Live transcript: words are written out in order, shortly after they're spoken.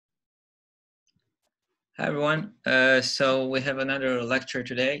Hi everyone. So we have another lecture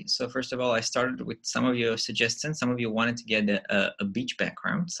today. So first of all, I started with some of your suggestions. Some of you wanted to get a beach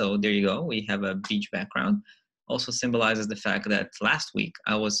background. So there you go. We have a beach background. Also symbolizes the fact that last week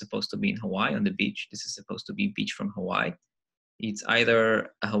I was supposed to be in Hawaii on the beach. This is supposed to be beach from Hawaii. It's either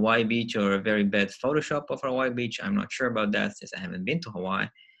a Hawaii beach or a very bad Photoshop of a Hawaii beach. I'm not sure about that since I haven't been to Hawaii.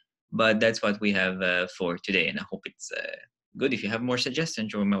 But that's what we have for today. And I hope it's good. If you have more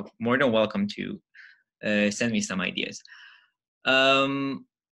suggestions, you're more than welcome to send me some ideas.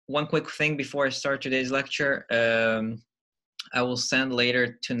 One quick thing before I start today's lecture, I will send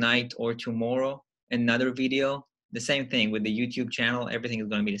later tonight or tomorrow another video. The same thing with the YouTube channel, everything is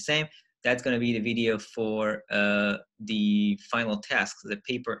going to be the same. That's going to be the video for the final tasks, the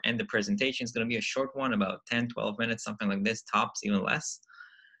paper and the presentation. It's going to be a short one, about 10, 12 minutes, something like this, tops, even less.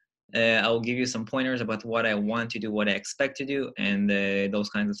 I will give you some pointers about what I want to do, what I expect to do, and those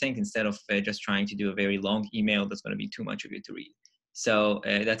kinds of things, instead of just trying to do a very long email that's going to be too much of you to read. So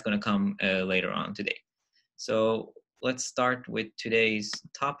that's going to come later on today. So let's start with today's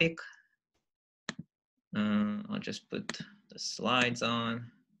topic. I'll just put the slides on.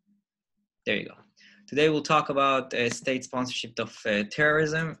 There you go. Today we'll talk about state sponsorship of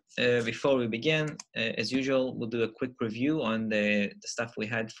terrorism. Before we begin, as usual, we'll do a quick review on the stuff we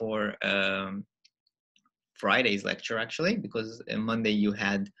had for Friday's lecture, actually, because on Monday you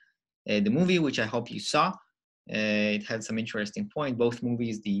had the movie, which I hope you saw. It had some interesting points. Both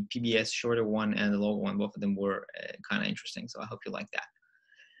movies, the PBS shorter one and the longer one, both of them were kind of interesting. So I hope you like that.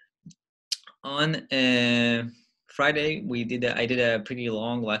 On Friday, I did a pretty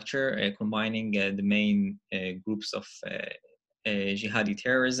long lecture combining the main groups of jihadi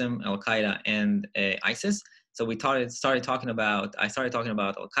terrorism, Al Qaeda, and ISIS. So I started talking about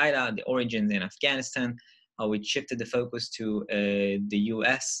Al Qaeda, the origins in Afghanistan, how it shifted the focus to the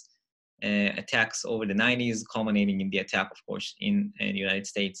U.S. Attacks over the 90s, culminating in the attack, of course, in the United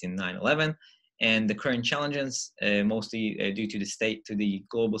States in 9/11. And the current challenges, mostly due to the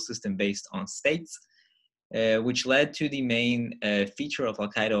global system based on states, which led to the main feature of Al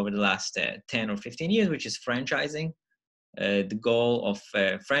Qaeda over the last 10 or 15 years, which is franchising. The goal of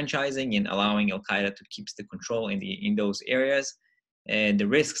franchising and allowing Al Qaeda to keep the control in those areas, and the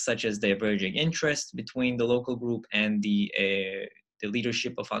risks such as diverging interest between the local group and the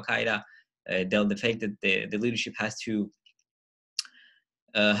leadership of Al Qaeda, the fact that the leadership has to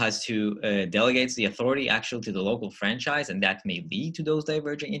delegate the authority actually to the local franchise, and that may lead to those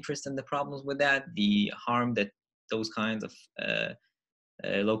diverging interests and the problems with that, the harm that those kinds of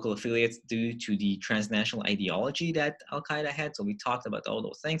local affiliates do to the transnational ideology that Al Qaeda had. So we talked about all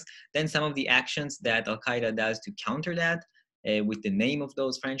those things. Then some of the actions that Al Qaeda does to counter that, with the name of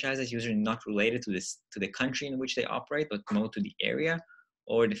those franchises, usually not related to the country in which they operate, but more to the area,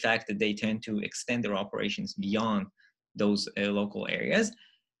 or the fact that they tend to extend their operations beyond those local areas.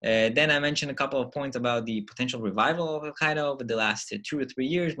 Then I mentioned a couple of points about the potential revival of Al Qaeda over the last 2 or 3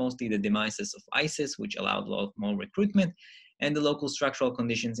 years, mostly the demise of ISIS, which allowed a lot more recruitment, and the local structural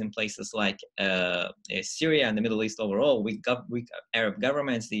conditions in places like Syria and the Middle East overall, weak Arab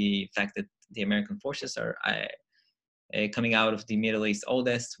governments, the fact that the American forces are coming out of the Middle East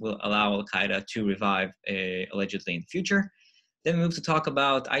oldest will allow Al Qaeda to revive allegedly in the future. Then we move to talk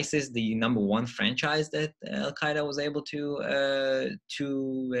about ISIS, the #1 franchise that Al Qaeda was able to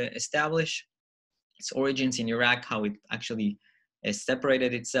establish. Its origins in Iraq, how it actually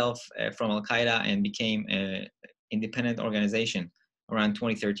separated itself from Al Qaeda and became an independent organization around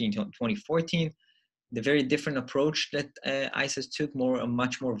 2013 to 2014. The very different approach that ISIS took, a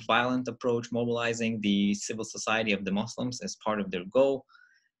much more violent approach, mobilizing the civil society of the Muslims as part of their goal.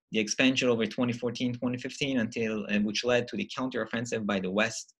 The expansion over 2014, 2015, which led to the counteroffensive by the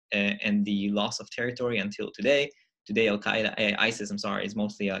West and the loss of territory until today. Today, ISIS, is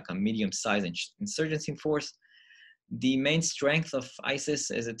mostly like a medium-sized insurgency force. The main strength of ISIS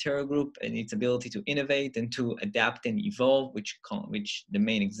as a terror group and its ability to innovate and to adapt and evolve, which the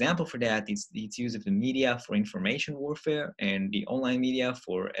main example for that is its use of the media for information warfare and the online media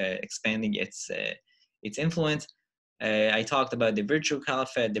for expanding its influence. I talked about the virtual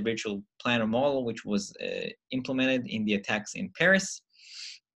caliphate, the virtual planner model, which was implemented in the attacks in Paris,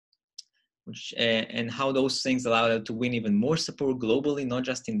 and how those things allowed them to win even more support globally, not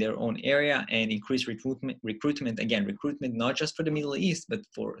just in their own area, and increase recruitment not just for the Middle East, but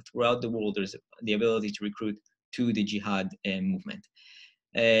for throughout the world. There's the ability to recruit to the jihad movement.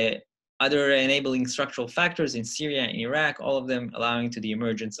 Other enabling structural factors in Syria and Iraq, all of them allowing to the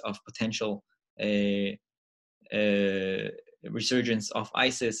emergence of potential resurgence of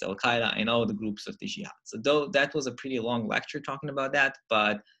ISIS, Al Qaeda, and all the groups of the jihad. So that was a pretty long lecture talking about that,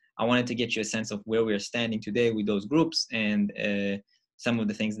 but I wanted to get you a sense of where we are standing today with those groups and some of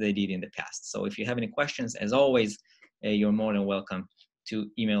the things they did in the past. So if you have any questions, as always, you're more than welcome to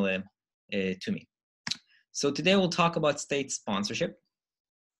email to me. So today we'll talk about state sponsorship.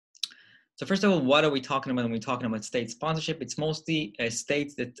 So first of all, what are we talking about when we're talking about state sponsorship? It's mostly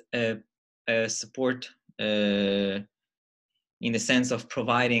states that support in the sense of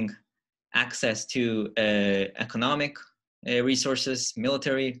providing access to economic resources,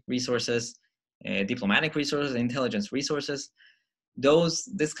 military resources, diplomatic resources, intelligence resources.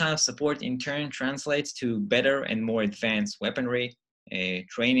 This kind of support in turn translates to better and more advanced weaponry,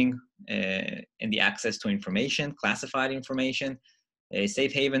 training, and the access to information, classified information, a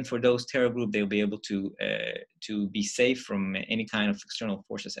safe haven for those terror groups. They'll be able to be safe from any kind of external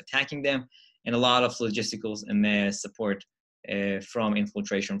forces attacking them, and a lot of logisticals and support from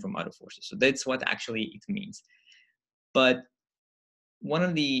infiltration from other forces. So that's what actually it means. But one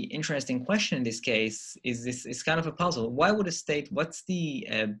of the interesting questions in this case is this is kind of a puzzle. Why would a state, what's the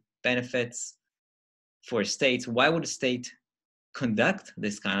benefits for states? Why would a state conduct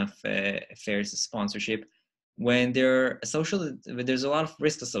this kind of affairs sponsorship when there's a lot of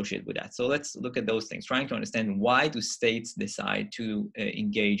risk associated with that? So let's look at those things, trying to understand why do states decide to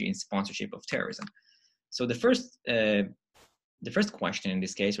engage in sponsorship of terrorism. So the first question in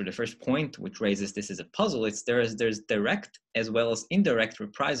this case, or the first point which raises this as a puzzle, is there's direct as well as indirect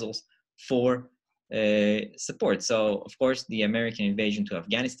reprisals for support. So of course, the American invasion to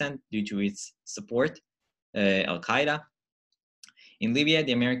Afghanistan due to its support, Al-Qaeda. In Libya,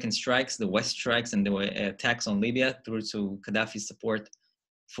 the American strikes, the West strikes, and the attacks on Libya through to Gaddafi's support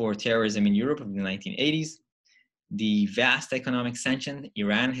for terrorism in Europe in the 1980s. The vast economic sanctions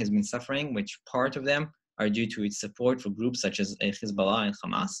Iran has been suffering, which part of them are due to its support for groups such as Hezbollah and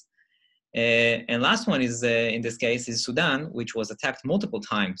Hamas. And last one is, in this case, is Sudan, which was attacked multiple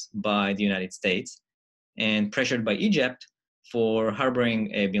times by the United States and pressured by Egypt for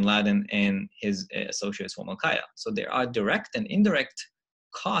harboring bin Laden and his associates from Al-Qaeda. So there are direct and indirect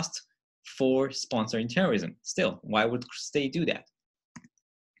costs for sponsoring terrorism. Still, why would state do that?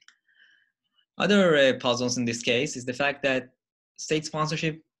 Other puzzles in this case is the fact that state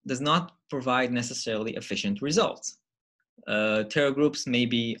sponsorship does not provide necessarily efficient results. Terror groups may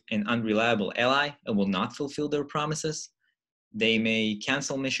be an unreliable ally and will not fulfill their promises. They may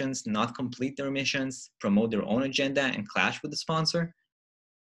cancel missions, not complete their missions, promote their own agenda, and clash with the sponsor.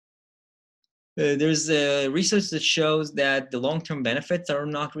 There's research that shows that the long-term benefits are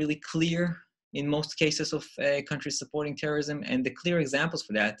not really clear in most cases of countries supporting terrorism, and the clear examples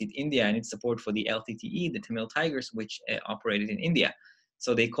for that is India and its support for the LTTE, the Tamil Tigers, which operated in India.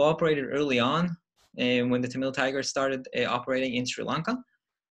 So they cooperated early on when the Tamil Tigers started operating in Sri Lanka.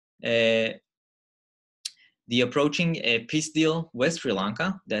 The approaching peace deal with Sri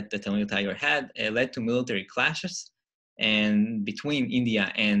Lanka that the Tamil Tiger had led to military clashes and between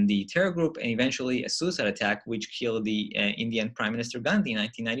India and the terror group, and eventually a suicide attack which killed the Indian Prime Minister Gandhi in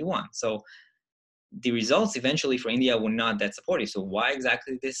 1991. So the results eventually for India were not that supportive. So why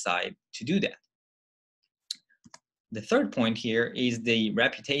exactly decide to do that? The third point here is the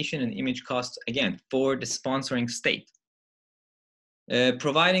reputation and image costs, again, for the sponsoring state.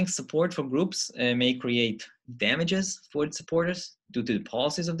 Providing support for groups may create damages for its supporters due to the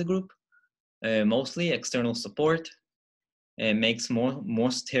policies of the group. Mostly external support makes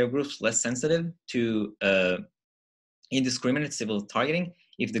most terror groups less sensitive to indiscriminate civil targeting.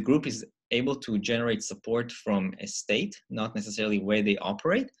 If the group is able to generate support from a state, not necessarily where they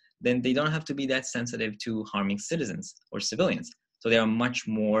operate, then they don't have to be that sensitive to harming citizens or civilians. So they are much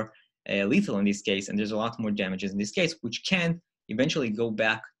more lethal in this case, and there's a lot more damages in this case, which can eventually go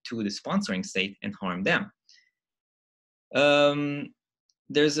back to the sponsoring state and harm them.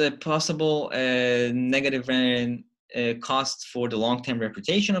 There's a possible negative cost for the long-term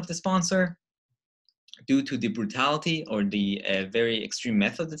reputation of the sponsor due to the brutality or the very extreme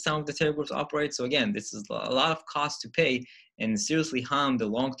method that some of the terror groups operate. So again, this is a lot of cost to pay and seriously harm the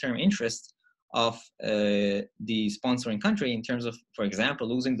long-term interest of the sponsoring country in terms of, for example,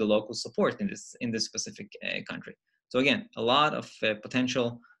 losing the local support in this specific country. So again, a lot of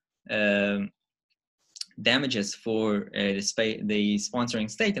potential damages for the sponsoring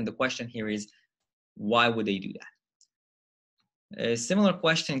state. And the question here is, why would they do that? A similar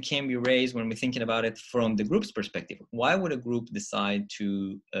question can be raised when we're thinking about it from the group's perspective. Why would a group decide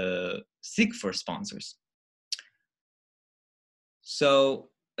to seek for sponsors? So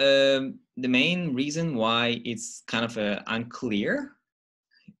the main reason why it's kind of unclear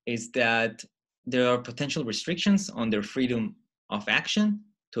is that there are potential restrictions on their freedom of action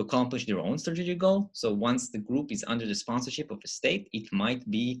to accomplish their own strategic goal. So once the group is under the sponsorship of a state, it might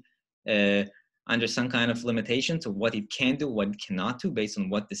be under some kind of limitation to what it can do, what it cannot do, based on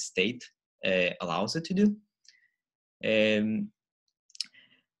what the state allows it to do.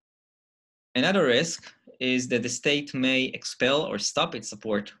 Another risk is that the state may expel or stop its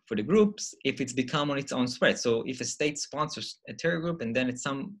support for the groups if it's become on its own spread. So if a state sponsors a terror group and then at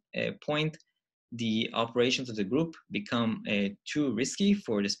some point the operations of the group become too risky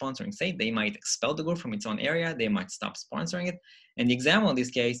for the sponsoring state, they might expel the group from its own area, they might stop sponsoring it. And the example in this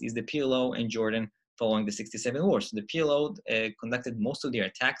case is the PLO in Jordan following the 67 war. So the PLO conducted most of their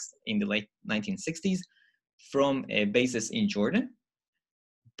attacks in the late 1960s from bases in Jordan.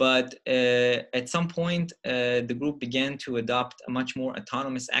 But at some point, the group began to adopt a much more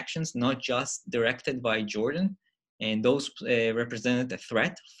autonomous actions, not just directed by Jordan, and those represented a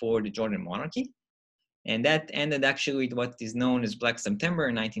threat for the Jordan monarchy. And that ended actually with what is known as Black September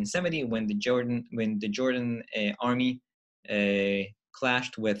in 1970, when the Jordan army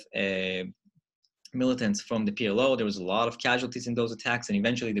clashed with militants from the PLO. There was a lot of casualties in those attacks, and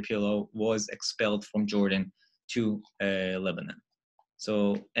eventually the PLO was expelled from Jordan to Lebanon.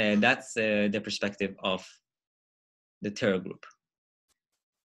 So that's the perspective of the terror group.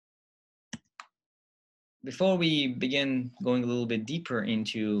 Before we begin going a little bit deeper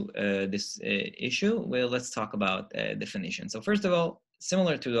into this issue, well, let's talk about definition. So first of all,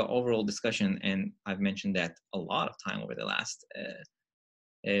 similar to the overall discussion, and I've mentioned that a lot of time over the last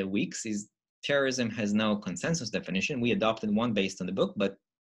weeks, is terrorism has no consensus definition. We adopted one based on the book, but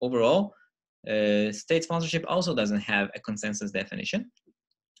overall, state sponsorship also doesn't have a consensus definition.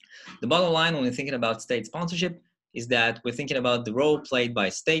 The bottom line when we're thinking about state sponsorship is that we're thinking about the role played by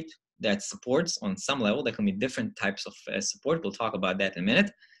state that supports on some level. There can be different types of support. We'll talk about that in a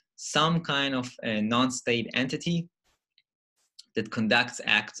minute. Some kind of non-state entity that conducts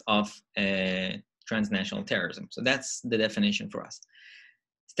acts of transnational terrorism. So that's the definition for us.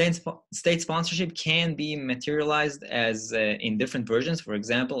 State sponsorship can be materialized as in different versions. For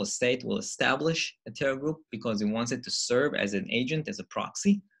example, a state will establish a terror group because it wants it to serve as an agent, as a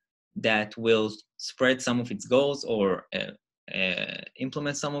proxy that will spread some of its goals or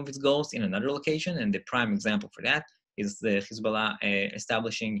implement some of its goals in another location. And the prime example for that is the Hezbollah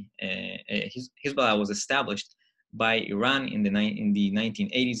Hezbollah was established by Iran in the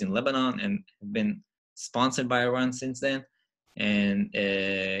 1980s in Lebanon and been sponsored by Iran since then. And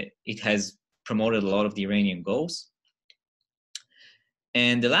it has promoted a lot of the Iranian goals.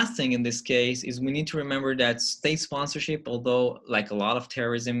 And the last thing in this case is we need to remember that state sponsorship, although like a lot of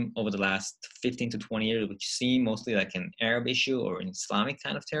terrorism over the last 15 to 20 years, which seem mostly like an Arab issue or an Islamic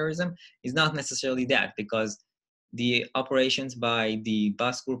kind of terrorism, is not necessarily that, because the operations by the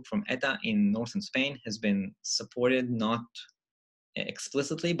Bas group from ETA in northern Spain has been supported not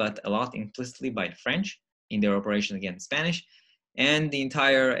explicitly, but a lot implicitly by the French in their operation against Spanish. And the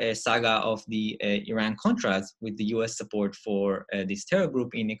entire saga of the Iran-Contras with the US support for this terror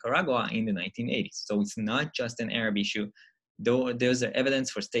group in Nicaragua in the 1980s. So it's not just an Arab issue, though there's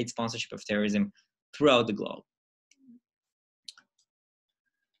evidence for state sponsorship of terrorism throughout the globe.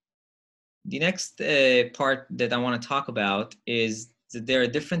 The next part that I want to talk about is that there are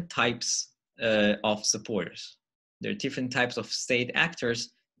different types of supporters. There are different types of state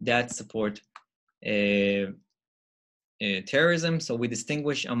actors that support terrorism. So we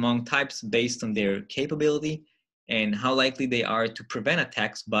distinguish among types based on their capability and how likely they are to prevent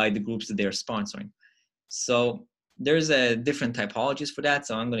attacks by the groups that they're sponsoring. So there's different typologies for that.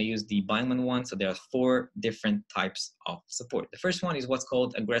 So I'm going to use the Bindman one. So there are 4 different types of support. The first one is what's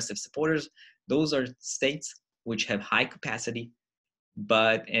called aggressive supporters. Those are states which have high capacity,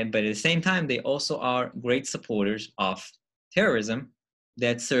 but at the same time, they also are great supporters of terrorism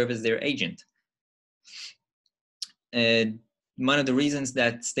that serve as their agent. One of the reasons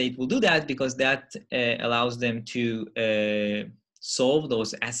that state will do that, because that allows them to solve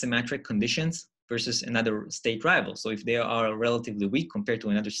those asymmetric conditions versus another state rival. So if they are relatively weak compared to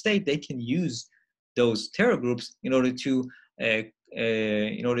another state, they can use those terror groups in order to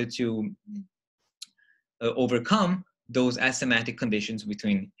overcome those asymmetric conditions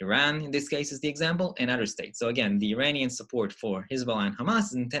between Iran, in this case is the example, and other states. So again, the Iranian support for Hezbollah and Hamas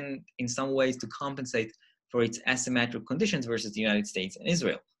is intended in some ways to compensate for its asymmetric conditions versus the United States and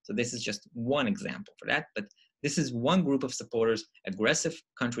Israel. So this is just one example for that, but this is one group of supporters, aggressive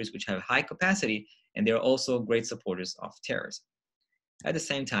countries which have high capacity, and they're also great supporters of terrorism. At the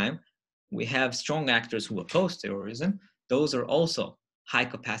same time, we have strong actors who oppose terrorism. Those are also high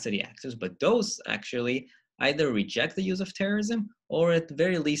capacity actors, but those actually either reject the use of terrorism or at the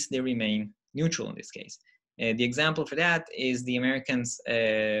very least they remain neutral in this case. The example for that is the Americans'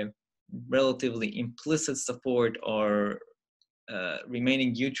 relatively implicit support or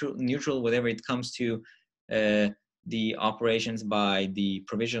remaining neutral whenever it comes to the operations by the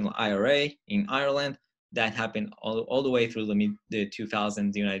provisional IRA in Ireland. That happened all the way through the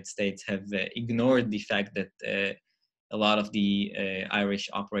mid-2000s. The United States have ignored the fact that a lot of the Irish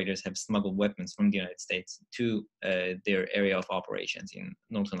operators have smuggled weapons from the United States to their area of operations in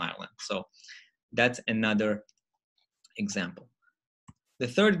Northern Ireland. So that's another example. The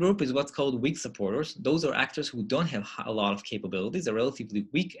third group is what's called weak supporters. Those are actors who don't have a lot of capabilities, are relatively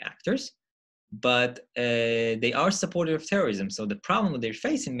weak actors, but they are supporters of terrorism. So the problem that they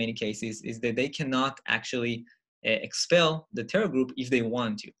face in many cases is that they cannot actually expel the terror group if they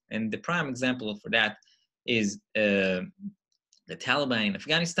want to. And the prime example for that is the Taliban in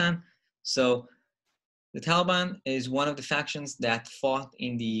Afghanistan. So the Taliban is one of the factions that fought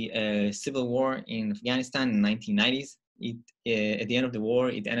in the civil war in Afghanistan in the 1990s. At the end of the war,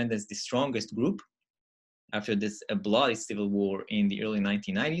 it ended as the strongest group after this bloody civil war in the early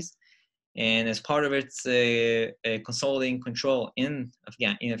 1990s. And as part of its consolidating control in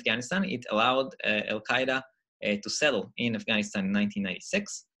Afghanistan, it allowed Al-Qaeda to settle in Afghanistan in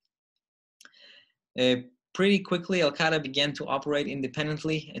 1996. Pretty quickly, Al-Qaeda began to operate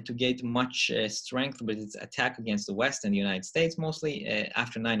independently and to gain much strength with its attack against the West and the United States, mostly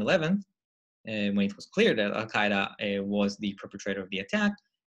after 9/11, when it was clear that Al-Qaeda was the perpetrator of the attack.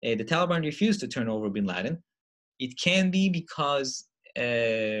 The Taliban refused to turn over bin Laden. It can be because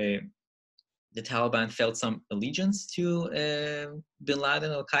the Taliban felt some allegiance to bin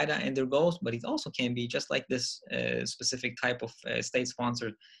Laden, Al-Qaeda, and their goals, but it also can be just like this specific type of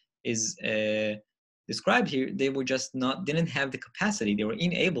state-sponsored is described here. They were just didn't have the capacity. They were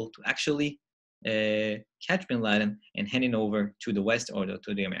unable to actually catch bin Laden and hand it over to the West or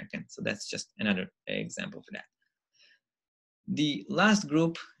to the Americans. So that's just another example for that. The last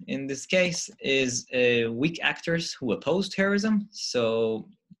group in this case is weak actors who oppose terrorism. So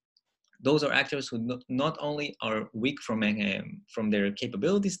those are actors who not only are weak from their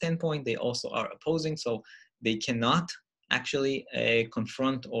capability standpoint, they also are opposing. So they cannot actually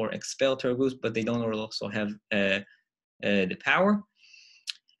confront or expel terror groups, but they don't also have the power.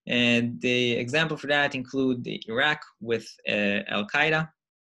 And the example for that include Iraq with Al-Qaeda.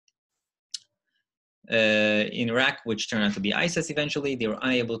 In Iraq, which turned out to be ISIS eventually, they were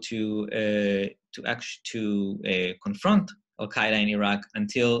unable to confront Al-Qaeda in Iraq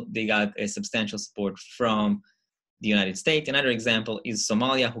until they got a substantial support from the United States. Another example is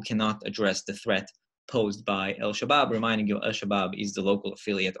Somalia, who cannot address the threat posed by Al-Shabaab, reminding you Al-Shabaab is the local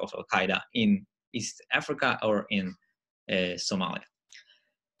affiliate of Al-Qaeda in East Africa or in Somalia.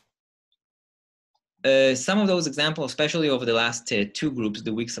 Some of those examples, especially over the last two groups,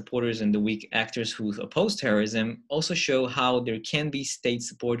 the weak supporters and the weak actors who oppose terrorism, also show how there can be state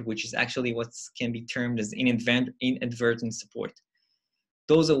support, which is actually what can be termed as inadvertent support.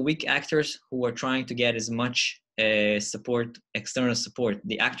 Those are weak actors who are trying to get as much support, external support.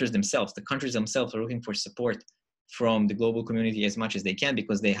 The actors themselves, the countries themselves are looking for support from the global community as much as they can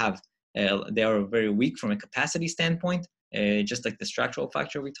because they are very weak from a capacity standpoint, just like the structural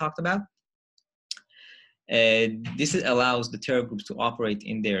factor we talked about. This allows the terror groups to operate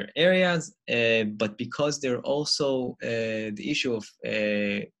in their areas, but because they're also the issue of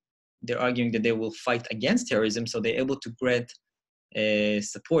they're arguing that they will fight against terrorism, so they're able to grant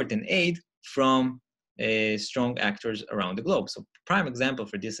support and aid from strong actors around the globe. So, prime example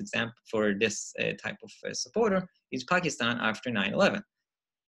for this type of supporter is Pakistan after 9/11.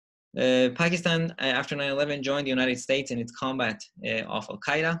 Pakistan after 9/11 joined the United States in its combat of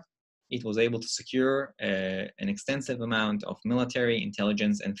Al-Qaeda. It was able to secure an extensive amount of military,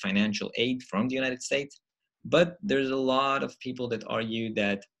 intelligence, and financial aid from the United States. But there's a lot of people that argue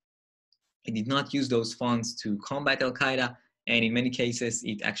that it did not use those funds to combat Al-Qaeda, and in many cases,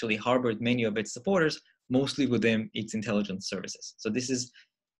 it actually harbored many of its supporters, mostly within its intelligence services. So this is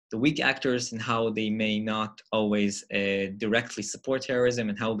the weak actors and how they may not always directly support terrorism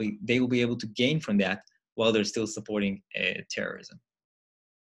and how they will be able to gain from that while they're still supporting terrorism.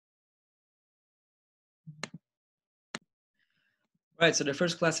 Right, so the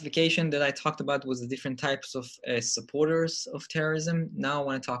first classification that I talked about was the different types of supporters of terrorism. Now I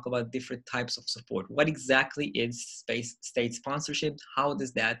want to talk about different types of support. What exactly is state sponsorship? How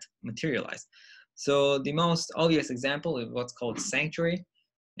does that materialize? So the most obvious example is what's called sanctuary,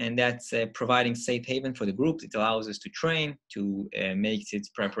 and that's providing safe haven for the group. It allows us to train, to make its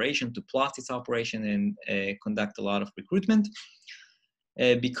preparation, to plot its operation, and conduct a lot of recruitment.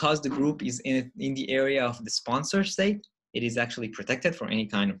 Because the group is in the area of the sponsor state, it is actually protected from any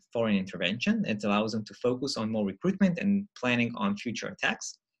kind of foreign intervention. It allows them to focus on more recruitment and planning on future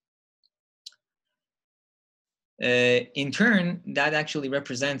attacks. In turn, that actually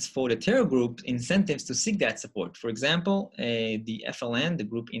represents for the terror group incentives to seek that support. For example, the FLN, the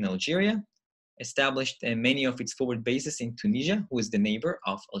group in Algeria, established many of its forward bases in Tunisia, who is the neighbor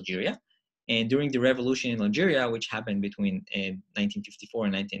of Algeria. And during the revolution in Algeria, which happened between 1954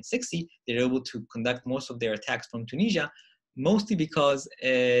 and 1960, they were able to conduct most of their attacks from Tunisia, mostly because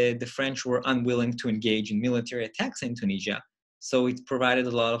the French were unwilling to engage in military attacks in Tunisia. So it provided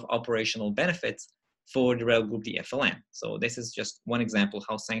a lot of operational benefits for the rebel group, the FLN. So this is just one example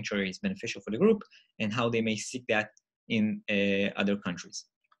how sanctuary is beneficial for the group and how they may seek that in other countries.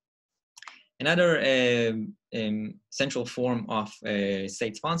 Another central form of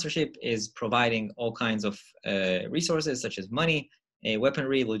state sponsorship is providing all kinds of resources such as money,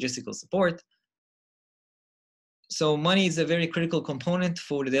 weaponry, logistical support. So money is a very critical component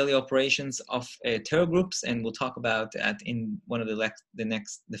for the daily operations of terror groups, and we'll talk about that in one of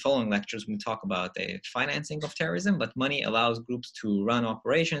the following lectures when we talk about the financing of terrorism. But money allows groups to run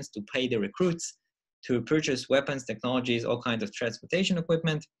operations, to pay the recruits, to purchase weapons, technologies, all kinds of transportation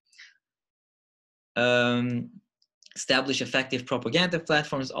equipment, establish effective propaganda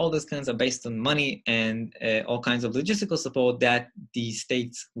platforms. All those kinds are based on money and all kinds of logistical support that the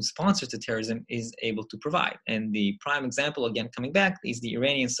states who sponsor the terrorism is able to provide. And the prime example, again, coming back, is the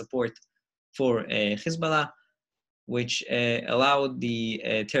Iranian support for Hezbollah, which allowed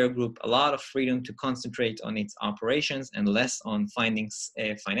the terror group a lot of freedom to concentrate on its operations and less on finding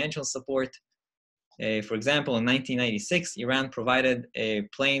financial support. For example, in 1996, Iran provided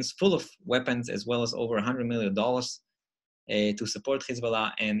planes full of weapons as well as over $100 million to support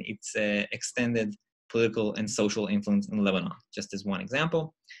Hezbollah and its extended political and social influence in Lebanon, just as one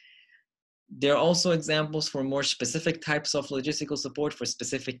example. There are also examples for more specific types of logistical support for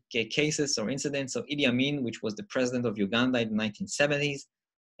specific cases or incidents. So Idi Amin, which was the president of Uganda in the 1970s,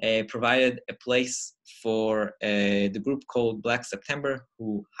 provided a place for the group called Black September,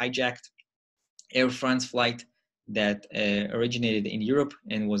 who hijacked Air France flight that originated in Europe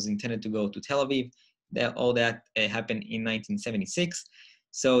and was intended to go to Tel Aviv. All that happened in 1976.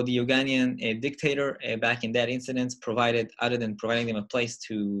 So the Ugandan dictator back in that incident provided, other than providing them a place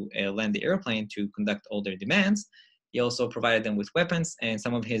to land the airplane to conduct all their demands, he also provided them with weapons and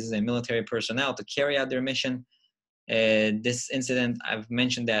some of his military personnel to carry out their mission. This incident, I've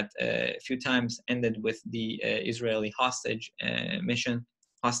mentioned that a few times, ended with the Israeli hostage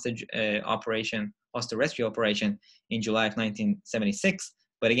rescue operation in July of 1976.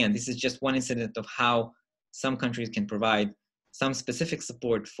 But again, this is just one incident of how some countries can provide some specific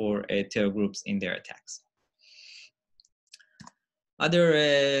support for terror groups in their attacks.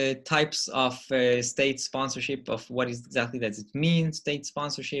 Other types of state sponsorship, of what exactly does it mean, state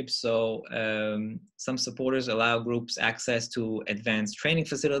sponsorship. So some supporters allow groups access to advanced training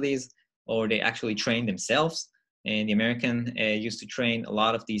facilities, or they actually train themselves. And the American used to train a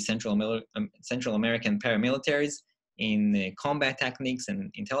lot of the Central American paramilitaries in combat techniques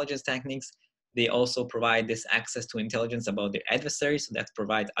and intelligence techniques. They also provide this access to intelligence about their adversaries, so that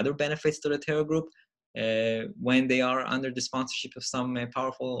provides other benefits to the terror group when they are under the sponsorship of some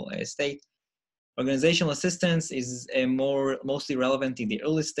powerful state. Organizational assistance is mostly relevant in the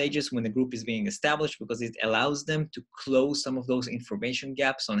early stages when the group is being established, because it allows them to close some of those information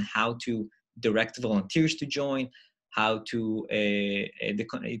gaps on how to direct volunteers to join, how to,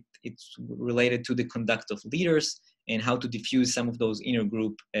 it's related to the conduct of leaders, and how to diffuse some of those inner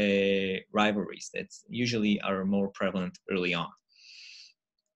group rivalries that usually are more prevalent early on.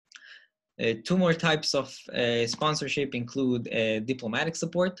 Two more types of sponsorship include diplomatic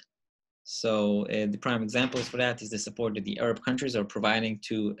support. So the prime examples for that is the support that the Arab countries are providing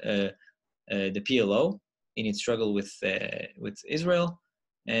to the PLO in its struggle with Israel.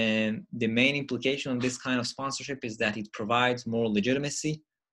 And the main implication of this kind of sponsorship is that it provides more legitimacy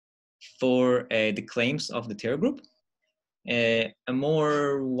for the claims of the terror group. A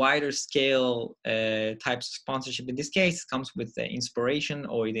more wider scale types of sponsorship in this case comes with inspiration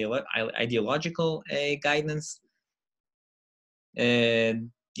or ideological guidance. The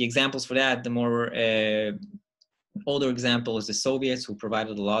examples for that, the more older example is the Soviets, who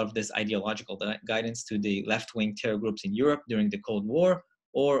provided a lot of this ideological guidance to the left-wing terror groups in Europe during the Cold War,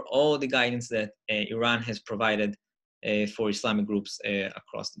 or all the guidance that Iran has provided for Islamic groups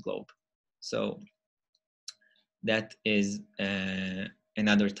across the globe. So that is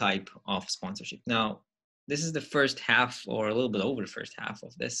another type of sponsorship. Now, this is the first half, or a little bit over the first half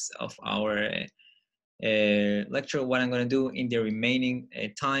of our lecture. What I'm going to do in the remaining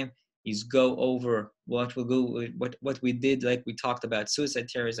time is go over what we did, like we talked about suicide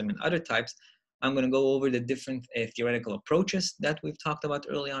terrorism and other types. I'm going to go over the different theoretical approaches that we've talked about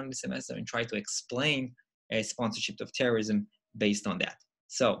early on in the semester and try to explain sponsorship of terrorism based on that.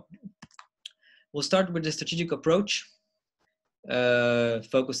 So we'll start with the strategic approach,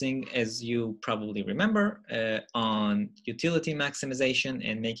 focusing, as you probably remember, on utility maximization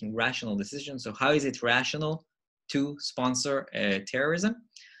and making rational decisions. So how is it rational to sponsor terrorism?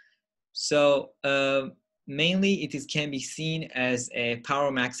 So mainly can be seen as a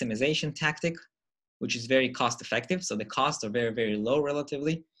power maximization tactic, which is very cost effective. So the costs are very, very low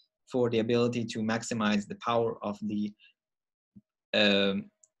relatively for the ability to maximize the power of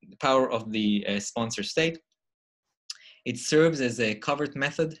the sponsor state. It serves as a covert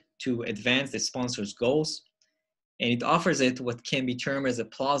method to advance the sponsor's goals, and it offers it what can be termed as a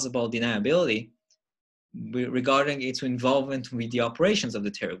plausible deniability regarding its involvement with the operations of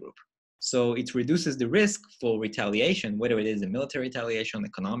the terror group. So it reduces the risk for retaliation, whether it is a military retaliation,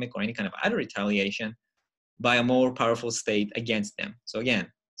 economic, or any kind of other retaliation, by a more powerful state against them. So again,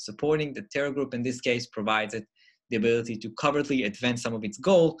 supporting the terror group in this case provides it the ability to covertly advance some of its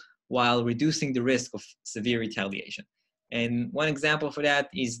goal while reducing the risk of severe retaliation. And one example for that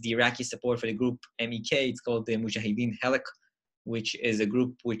is the Iraqi support for the group MEK. It's called the Mujahideen Halak, which is a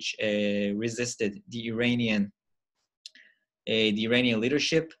group which resisted the Iranian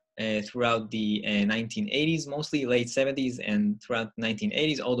leadership throughout the 1980s, mostly late 70s and throughout the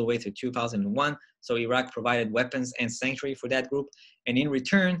 1980s, all the way to 2001. So Iraq provided weapons and sanctuary for that group. And in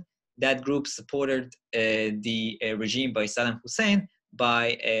return, that group supported the regime by Saddam Hussein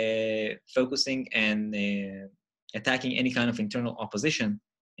by focusing and attacking any kind of internal opposition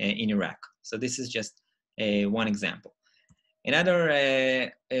in Iraq. So this is just one example. Another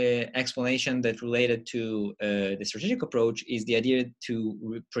explanation that related to the strategic approach is the idea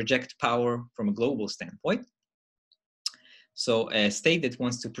to project power from a global standpoint. So a state that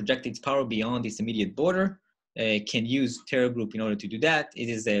wants to project its power beyond its immediate border can use terror group in order to do that. It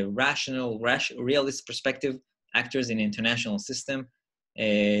is a realist perspective. Actors in the international system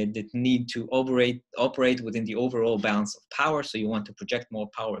that need to operate within the overall balance of power. So you want to project more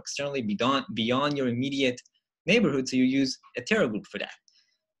power externally beyond your immediate neighborhood, so you use a terror group for that.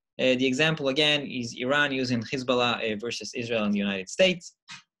 The example again is Iran using Hezbollah versus Israel and the United States.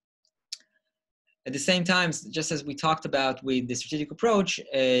 At the same time, just as we talked about with the strategic approach,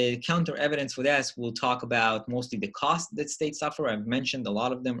 counter evidence for this, we'll talk about mostly the cost that states suffer. I've mentioned a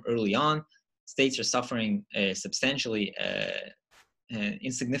lot of them early on. States are suffering substantially an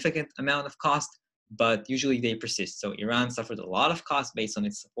insignificant amount of cost, but usually they persist. So Iran suffered a lot of cost based on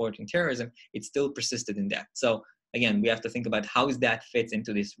its support in terrorism. It still persisted in that. So again, we have to think about how is that fits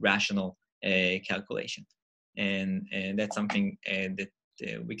into this rational calculation. And that's something that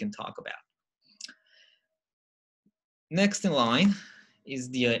we can talk about. Next in line is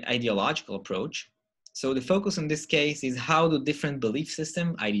the ideological approach. So the focus in this case is how do different belief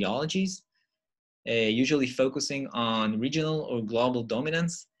system ideologies, usually focusing on regional or global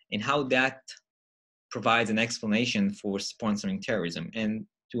dominance, and how that provides an explanation for sponsoring terrorism. And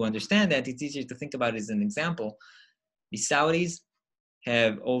to understand that, it's easier to think about it as an example. The Saudis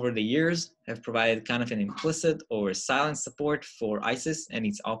have, over the years, have provided kind of an implicit or silent support for ISIS and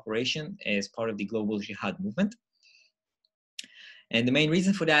its operation as part of the global jihad movement. And the main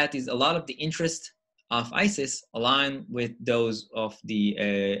reason for that is a lot of the interest of ISIS align with those of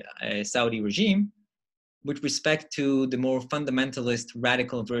the Saudi regime with respect to the more fundamentalist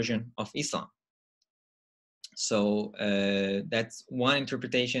radical version of Islam. So that's one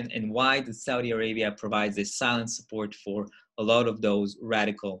interpretation, and why the Saudi Arabia provides this silent support for a lot of those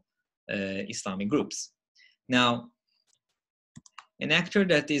radical Islamic groups. Now, an actor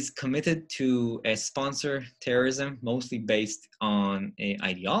that is committed to sponsor terrorism, mostly based on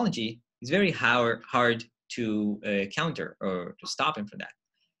ideology, is very hard to counter or to stop him from that.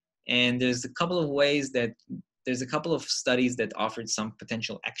 And there's a couple of studies that offered some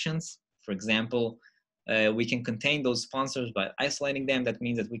potential actions. For example, we can contain those sponsors by isolating them. That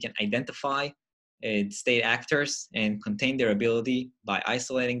means that we can identify state actors and contain their ability by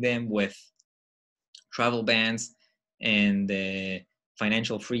isolating them with travel bans and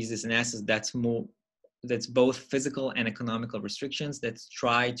financial freezes and assets. That's both physical and economical restrictions that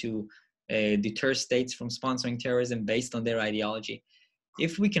try to deter states from sponsoring terrorism based on their ideology.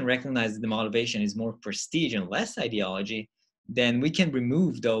 If we can recognize that the motivation is more prestige and less ideology, then we can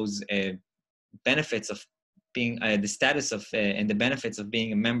remove those benefits of being the status of and the benefits of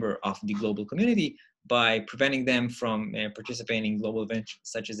being a member of the global community by preventing them from participating in global events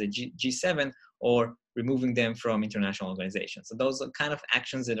such as a G7 or removing them from international organizations. So those are kind of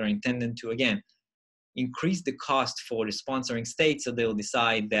actions that are intended to, again, increase the cost for the sponsoring state, so they'll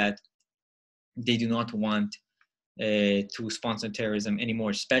decide that they do not want to sponsor terrorism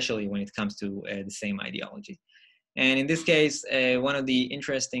anymore, especially when it comes to the same ideology. And in this case, one of the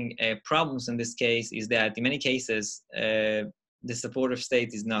interesting problems in this case is that in many cases, the support of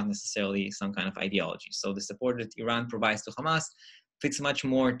state is not necessarily some kind of ideology. So the support that Iran provides to Hamas fits much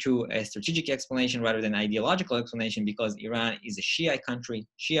more to a strategic explanation rather than ideological explanation, because Iran is a Shia country,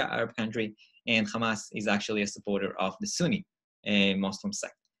 Shia Arab country, and Hamas is actually a supporter of the Sunni Muslim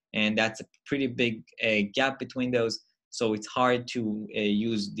sect. And that's a pretty big gap between those. So it's hard to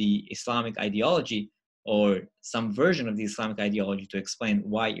use the Islamic ideology or some version of the Islamic ideology to explain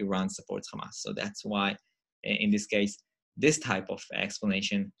why Iran supports Hamas. So that's why, in this case, this type of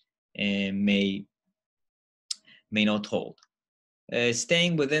explanation may not hold.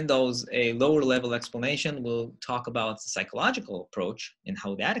 Staying within those lower level explanation, we'll talk about the psychological approach and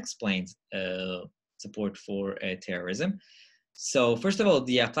how that explains support for terrorism. So first of all,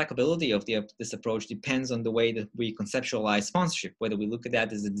 the applicability of this approach depends on the way that we conceptualize sponsorship, whether we look at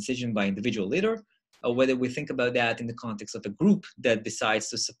that as a decision by individual leader, or whether we think about that in the context of a group that decides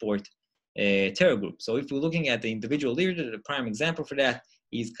to support a terror group. So if we're looking at the individual leader, the prime example for that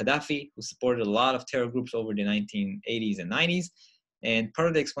is Gaddafi, who supported a lot of terror groups over the 1980s and 90s. And part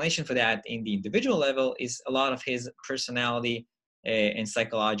of the explanation for that in the individual level is a lot of his personality and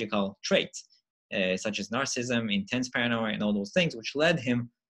psychological traits, such as narcissism, intense paranoia, and all those things, which led him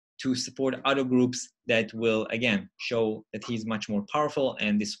to support other groups that will, again, show that he's much more powerful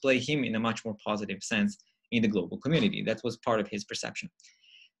and display him in a much more positive sense in the global community. That was part of his perception.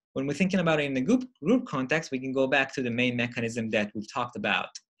 When we're thinking about it in the group context, we can go back to the main mechanism that we've talked about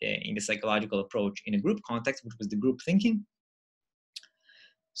in the psychological approach in a group context, which was the group thinking.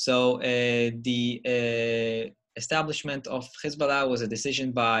 So the establishment of Hezbollah was a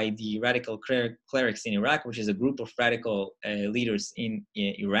decision by the radical clerics in Iraq, which is a group of radical leaders in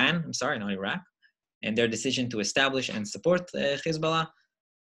Iran, I'm sorry, not Iraq, and their decision to establish and support Hezbollah.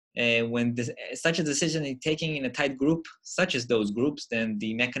 When such a decision is taken in a tight group, such as those groups, then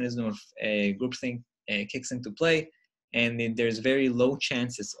the mechanism of groupthink kicks into play, and then there's very low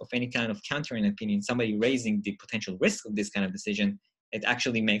chances of any kind of countering opinion, somebody raising the potential risk of this kind of decision. It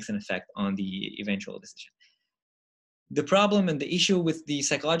actually makes an effect on the eventual decision. The problem and the issue with the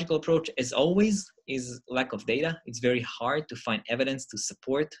psychological approach, as always, is lack of data. It's very hard to find evidence to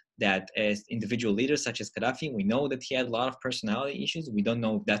support that as individual leaders such as Gaddafi. We know that he had a lot of personality issues. We don't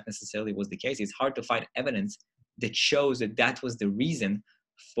know if that necessarily was the case. It's hard to find evidence that shows that that was the reason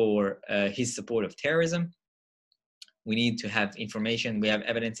for his support of terrorism. We need to have information. We have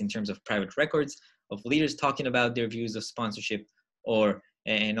evidence in terms of private records of leaders talking about their views of sponsorship,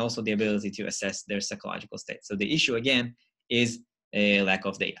 and also the ability to assess their psychological state. So the issue, again, is a lack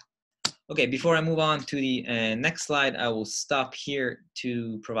of data. Okay, before I move on to the next slide, I will stop here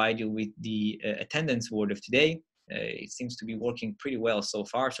to provide you with the attendance word of today. It seems to be working pretty well so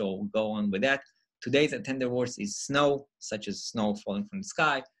far, so we'll go on with that. Today's attendance word is snow, such as snow falling from the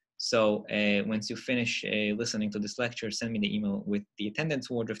sky. So once you finish listening to this lecture, send me the email with the attendance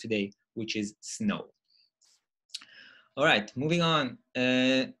word of today, which is snow. All right, moving on.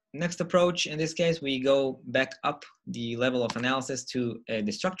 Next approach, in this case, we go back up the level of analysis to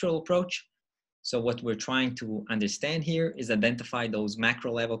the structural approach. So what we're trying to understand here is identify those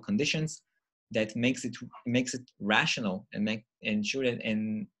macro level conditions that makes it rational and make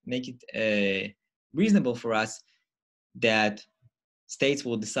it reasonable for us that states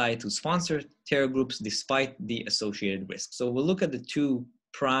will decide to sponsor terror groups despite the associated risks. So we'll look at the two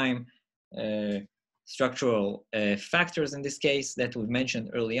prime structural factors in this case that we've mentioned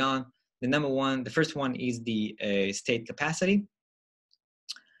early on. The first one is the state capacity.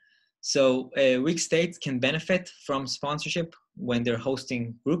 So weak states can benefit from sponsorship when they're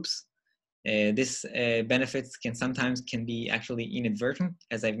hosting groups. This benefits can be actually inadvertent.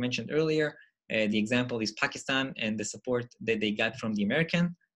 As I've mentioned earlier, the example is Pakistan and the support that they got from the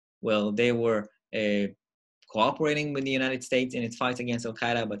American. Well, they were cooperating with the United States in its fight against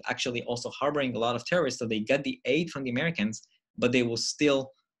Al-Qaeda, but actually also harboring a lot of terrorists. So they got the aid from the Americans, but they were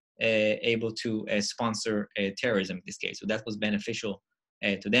still able to sponsor terrorism in this case. So that was beneficial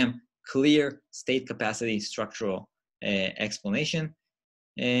to them. Clear state capacity structural explanation.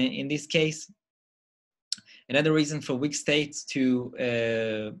 In this case, another reason for weak states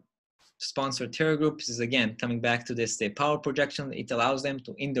to sponsor terror groups is, again, coming back to this power projection. It allows them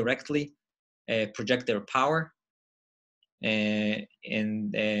to indirectly project their power, and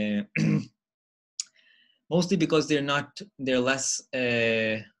mostly because they're less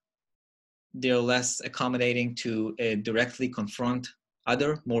accommodating to directly confront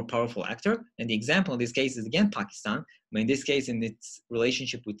other more powerful actor. And the example in this case is, again, Pakistan. But in this case, in its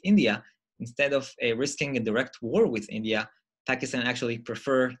relationship with India, instead of risking a direct war with India, Pakistan actually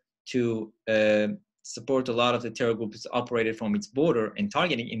prefer to support a lot of the terror groups operated from its border and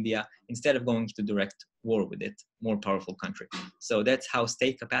targeting India instead of going into direct war with it, more powerful country. So that's how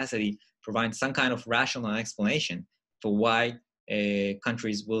state capacity provides some kind of rational explanation for why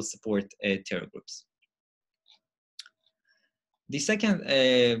countries will support terror groups. The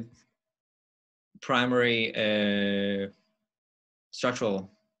second primary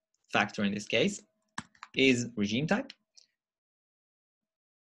structural factor in this case is regime type.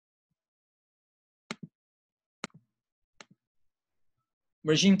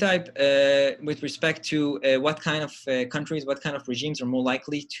 Regime type with respect to what kind of countries, what kind of regimes are more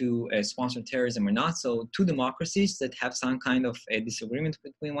likely to sponsor terrorism or not. So two democracies that have some kind of disagreement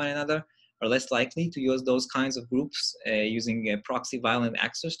between one another are less likely to use those kinds of groups using proxy violent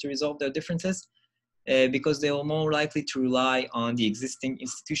access to resolve their differences because they are more likely to rely on the existing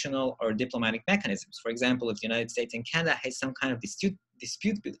institutional or diplomatic mechanisms. For example, if the United States and Canada has some kind of dispute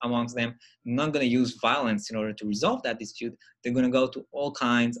amongst them, they're not going to use violence in order to resolve that dispute. They're going to go to all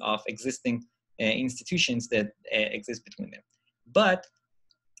kinds of existing institutions that exist between them. But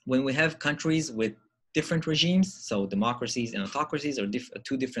when we have countries with different regimes, so democracies and autocracies, or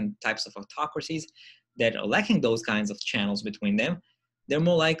two different types of autocracies that are lacking those kinds of channels between them, they're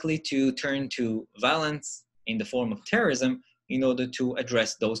more likely to turn to violence in the form of terrorism in order to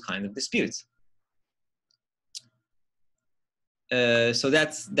address those kinds of disputes. So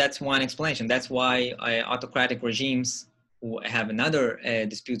that's one explanation. That's why autocratic regimes who have another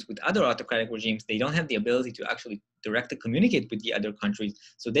disputes with other autocratic regimes, they don't have the ability to actually directly communicate with the other countries.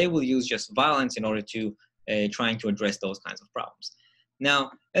 So they will use just violence in order to trying to address those kinds of problems.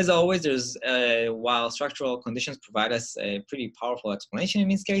 Now, as always, there's while structural conditions provide us a pretty powerful explanation in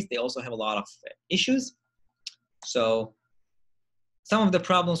this case, they also have a lot of issues. So some of the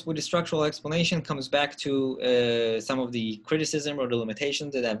problems with the structural explanation comes back to some of the criticism or the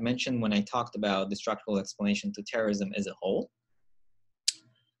limitations that I've mentioned when I talked about the structural explanation to terrorism as a whole.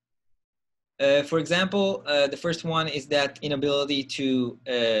 For example, the first one is that inability to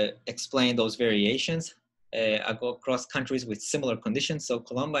explain those variations across countries with similar conditions. So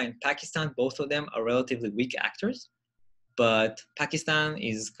Colombia and Pakistan, both of them are relatively weak actors, but Pakistan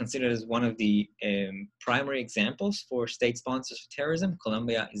is considered as one of the primary examples for state sponsors of terrorism.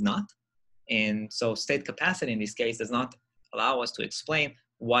 Colombia is not. And so state capacity in this case does not allow us to explain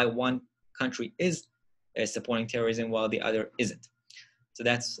why one country is supporting terrorism while the other isn't. So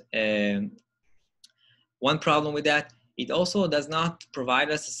that's one problem with that. It also does not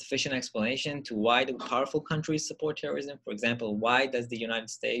provide us a sufficient explanation to why the powerful countries support terrorism. For example, why does the United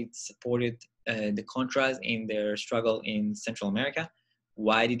States supported the Contras in their struggle in Central America?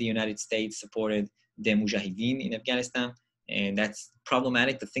 Why did the United States supported the Mujahideen in Afghanistan? And that's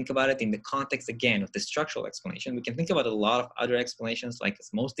problematic to think about it in the context, again, of the structural explanation. We can think about a lot of other explanations, like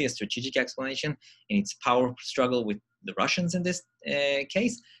it's mostly a strategic explanation in its power struggle with the Russians in this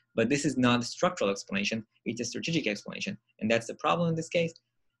case. But this is not a structural explanation, it's a strategic explanation. And that's the problem in this case.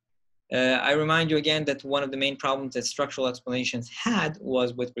 I remind you again that one of the main problems that structural explanations had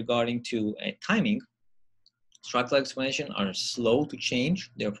was with regarding to timing. Structural explanations are slow to change,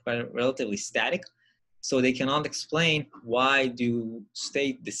 they're relatively static, so they cannot explain why do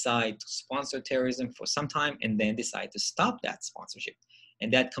states decide to sponsor terrorism for some time and then decide to stop that sponsorship.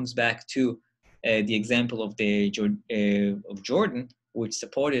 And that comes back to the example of Jordan, which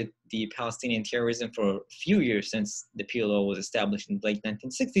supported the Palestinian terrorism for a few years since the PLO was established in the late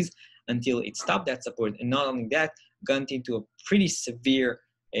 1960s until it stopped that support. And not only that, got into a pretty severe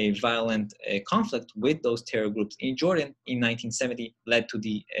violent conflict with those terror groups in Jordan in 1970, led to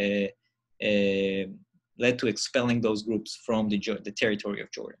expelling those groups from the territory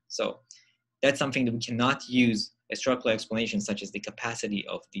of Jordan. So that's something that we cannot use a structural explanation such as the capacity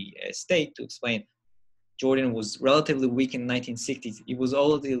of the state to explain. Jordan was relatively weak in the 1960s. It was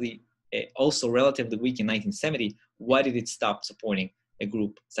also relatively weak in 1970. Why did it stop supporting a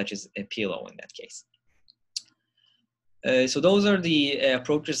group such as a PLO in that case? So those are the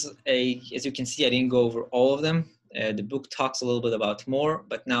approaches. As you can see, I didn't go over all of them. The book talks a little bit about more,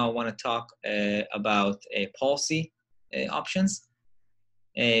 but now I want to talk about policy options.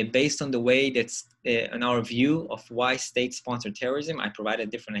 Based on the way that's in our view of why states sponsor terrorism, I provided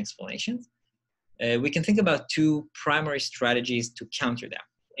different explanations. We can think about two primary strategies to counter that.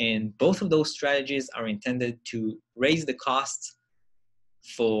 And both of those strategies are intended to raise the costs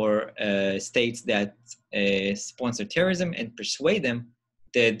for states that sponsor terrorism and persuade them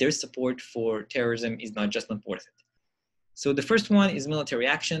that their support for terrorism is not just not worth it. So the first one is military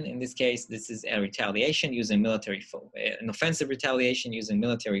action. In this case, this is a retaliation using an offensive retaliation using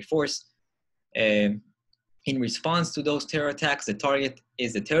military force In response to those terror attacks, the target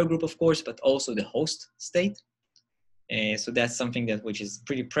is the terror group, of course, but also the host state. So that's something which is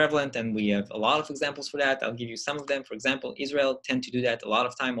pretty prevalent, and we have a lot of examples for that. I'll give you some of them. For example, Israel tend to do that a lot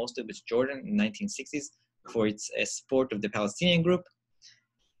of time, mostly with Jordan in the 1960s for its support of the Palestinian group.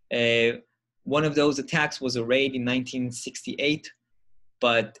 One of those attacks was a raid in 1968,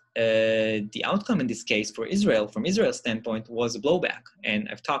 but the outcome in this case for Israel, from Israel's standpoint, was a blowback. And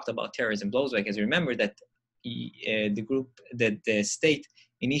I've talked about terrorism blowback, as you remember that the state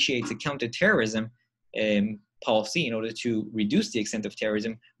initiates a counterterrorism policy in order to reduce the extent of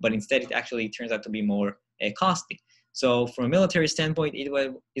terrorism, but instead it actually turns out to be more costly. So from a military standpoint,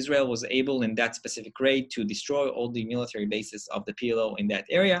 Israel was able in that specific raid to destroy all the military bases of the PLO in that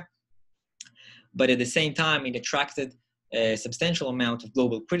area. But at the same time, it attracted a substantial amount of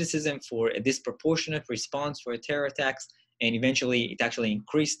global criticism for a disproportionate response for terror attacks, and eventually it actually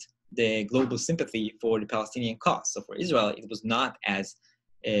increased the global sympathy for the Palestinian cause. So for Israel, it was not as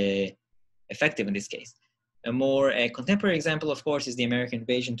effective in this case. A more contemporary example, of course, is the American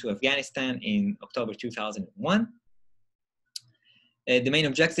invasion to Afghanistan in October 2001. The main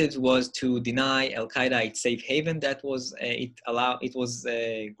objective was to deny Al-Qaeda its safe haven that was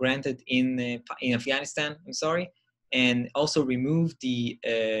granted in Afghanistan. And also remove the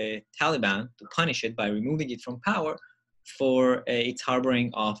Taliban, to punish it by removing it from power for its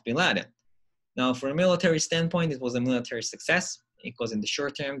harboring of bin Laden. Now, from a military standpoint, it was a military success because in the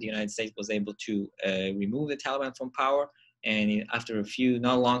short term, the United States was able to remove the Taliban from power. And after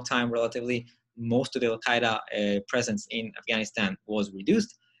not a long time, relatively, most of the Al-Qaeda presence in Afghanistan was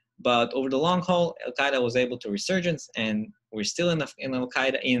reduced. But over the long haul, Al-Qaeda was able to resurgence, and we're still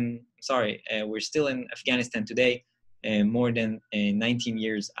we're still in Afghanistan today, more than 19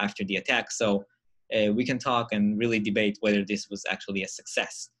 years after the attack. So we can talk and really debate whether this was actually a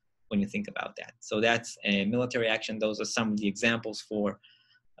success when you think about that. So that's military action. Those are some of the examples for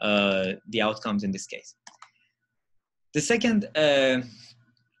the outcomes in this case. The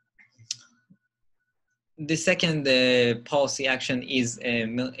second policy action is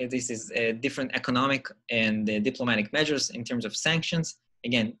different economic and diplomatic measures in terms of sanctions.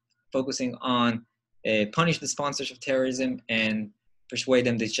 Again, focusing on punish the sponsors of terrorism and persuade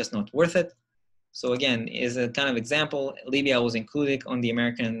them that it's just not worth it. So again, as a kind of example, Libya was included on the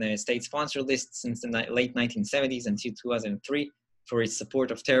American state sponsor list since the late 1970s until 2003 for its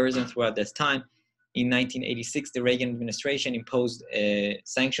support of terrorism throughout this time. In 1986, the Reagan administration imposed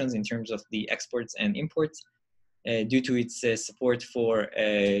sanctions in terms of the exports and imports due to its support for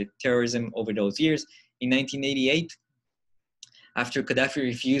terrorism over those years. In 1988, after Gaddafi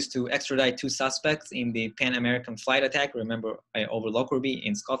refused to extradite 2 suspects in the Pan American flight attack, remember, over Lockerbie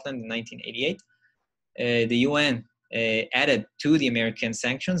in Scotland in 1988, the UN added to the American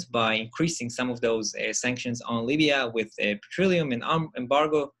sanctions by increasing some of those sanctions on Libya with petroleum and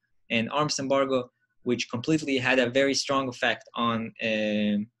arms embargo, which completely had a very strong effect on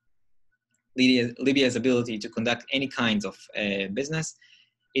Libya's ability to conduct any kinds of business.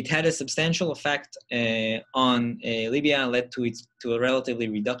 It had a substantial effect on Libya and led to a relatively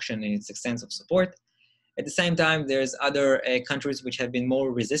reduction in its extent of support. At the same time, there's other countries which have been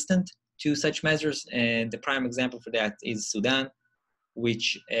more resistant to such measures, and the prime example for that is Sudan,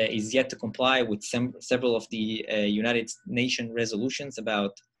 which is yet to comply with several of the United Nations resolutions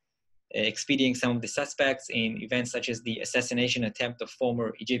about expediting some of the suspects in events such as the assassination attempt of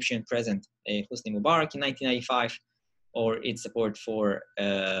former Egyptian President Hosni Mubarak in 1995, or its support for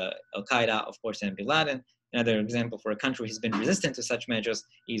Al-Qaeda, of course, and bin Laden. Another example for a country who's been resistant to such measures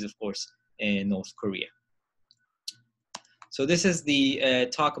is, of course, North Korea. So this is the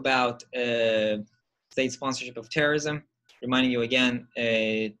talk about state sponsorship of terrorism. Reminding you again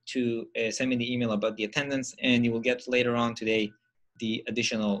to send me the email about the attendance, and you will get later on today the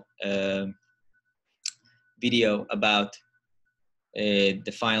additional video about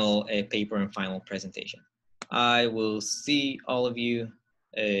the final paper and final presentation. I will see all of you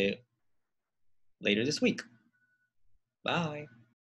later this week. Bye.